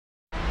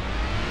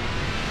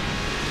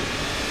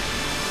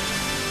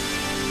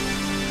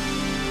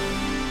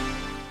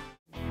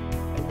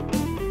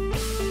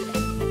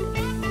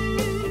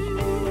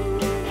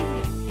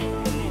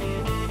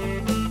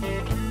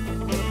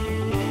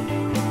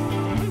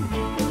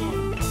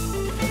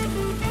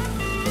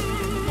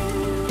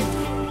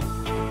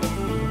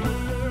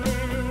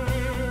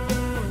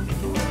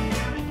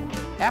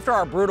After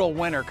our brutal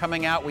winter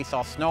coming out, we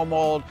saw snow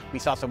mold, we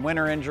saw some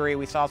winter injury,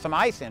 we saw some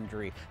ice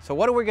injury. So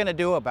what are we going to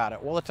do about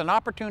it? Well, it's an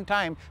opportune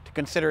time to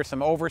consider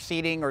some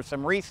overseeding or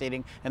some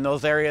reseeding in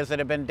those areas that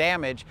have been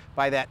damaged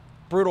by that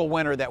brutal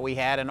winter that we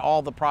had and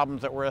all the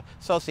problems that were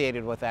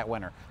associated with that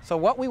winter. So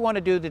what we want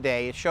to do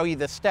today is show you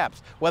the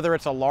steps. Whether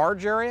it's a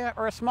large area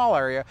or a small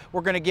area,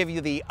 we're going to give you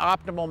the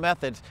optimal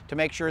methods to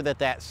make sure that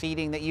that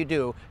seeding that you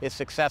do is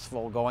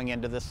successful going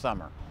into this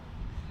summer.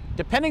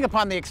 Depending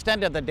upon the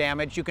extent of the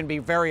damage, you can be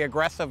very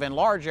aggressive in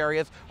large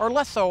areas or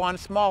less so on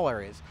small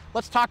areas.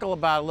 Let's talk a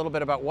little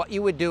bit about what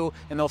you would do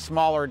in those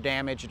smaller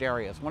damaged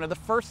areas. One of the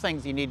first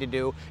things you need to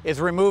do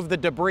is remove the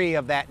debris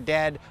of that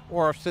dead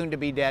or soon to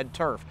be dead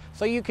turf.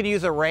 So you can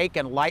use a rake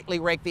and lightly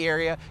rake the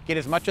area, get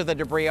as much of the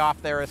debris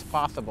off there as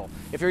possible.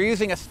 If you're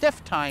using a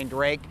stiff-tined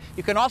rake,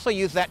 you can also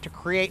use that to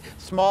create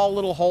small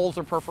little holes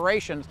or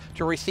perforations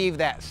to receive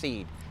that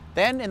seed.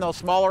 Then in those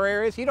smaller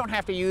areas, you don't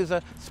have to use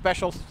a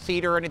special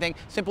seed or anything.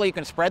 Simply you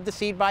can spread the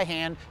seed by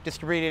hand,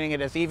 distributing it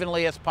as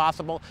evenly as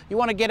possible. You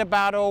want to get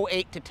about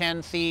 8 to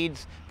 10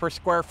 seeds per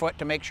square foot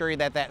to make sure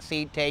that that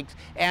seed takes.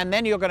 And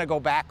then you're going to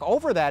go back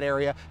over that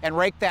area and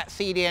rake that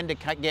seed in to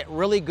get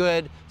really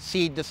good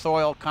seed to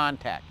soil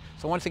contact.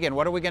 So once again,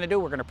 what are we going to do?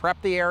 We're going to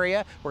prep the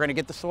area. We're going to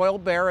get the soil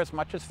bare as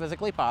much as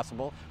physically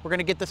possible. We're going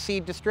to get the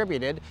seed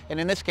distributed. And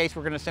in this case,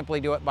 we're going to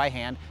simply do it by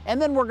hand.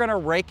 And then we're going to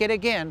rake it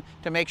again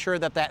to make sure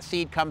that that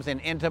seed comes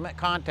in intimate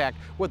contact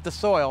with the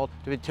soil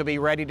to be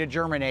ready to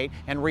germinate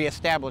and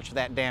reestablish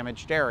that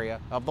damaged area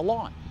of the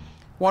lawn.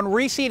 When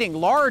reseeding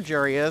large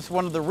areas,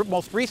 one of the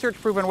most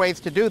research-proven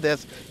ways to do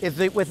this is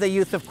with the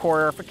use of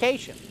core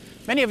aerification.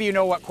 Many of you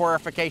know what core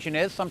aerification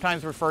is,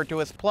 sometimes referred to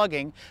as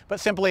plugging,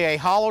 but simply a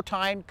hollow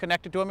tine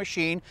connected to a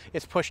machine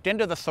is pushed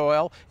into the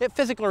soil. It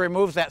physically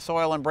removes that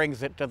soil and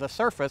brings it to the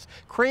surface,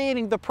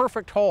 creating the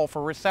perfect hole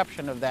for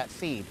reception of that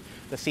seed.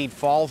 The seed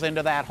falls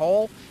into that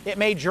hole. It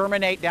may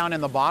germinate down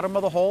in the bottom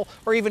of the hole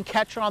or even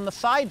catch on the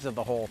sides of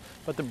the hole.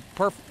 But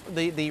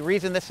the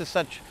reason this is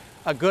such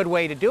a good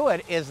way to do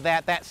it is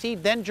that that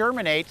seed then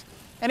germinates,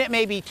 and it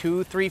may be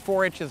 2, 3,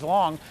 4 inches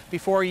long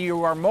before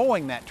you are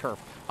mowing that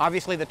turf.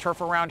 Obviously the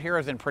turf around here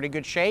is in pretty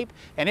good shape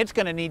and it's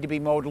going to need to be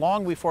mowed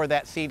long before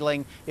that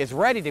seedling is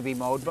ready to be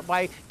mowed, but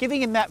by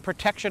giving him that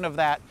protection of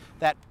that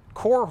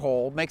core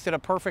hole makes it a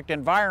perfect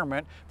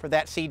environment for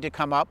that seed to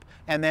come up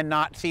and then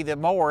not see the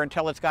mower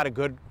until it's got a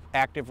good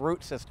active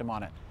root system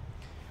on it.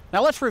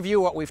 Now let's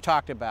review what we've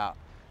talked about.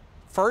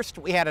 First,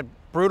 we had a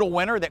brutal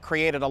winter that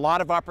created a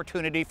lot of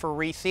opportunity for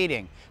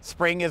reseeding.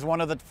 Spring is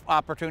one of the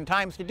opportune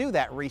times to do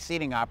that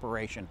reseeding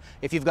operation.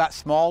 If you've got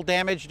small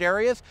damaged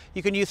areas,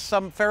 you can use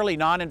some fairly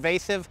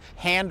non-invasive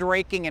hand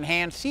raking and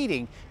hand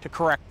seeding to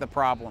correct the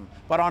problem.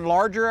 But on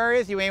larger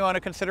areas, you may want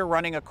to consider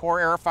running a core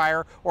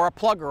aerifier or a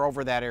plugger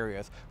over that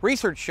area.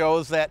 Research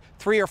shows that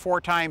 3 or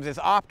 4 times is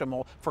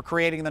optimal for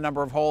creating the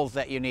number of holes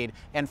that you need.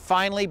 And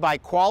finally, by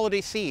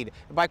quality seed.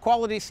 By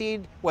quality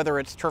seed, whether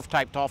it's turf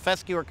type tall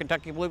fescue or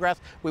Kentucky bluegrass,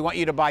 we want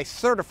you to buy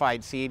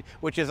certified seed,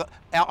 which is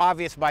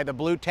obvious by the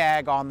blue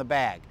tag on the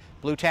bag.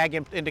 Blue tag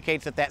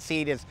indicates that that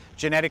seed is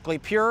genetically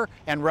pure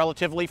and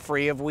relatively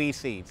free of weed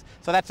seeds.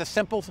 So that's a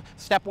simple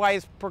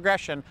stepwise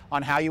progression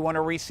on how you want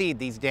to reseed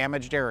these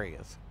damaged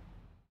areas.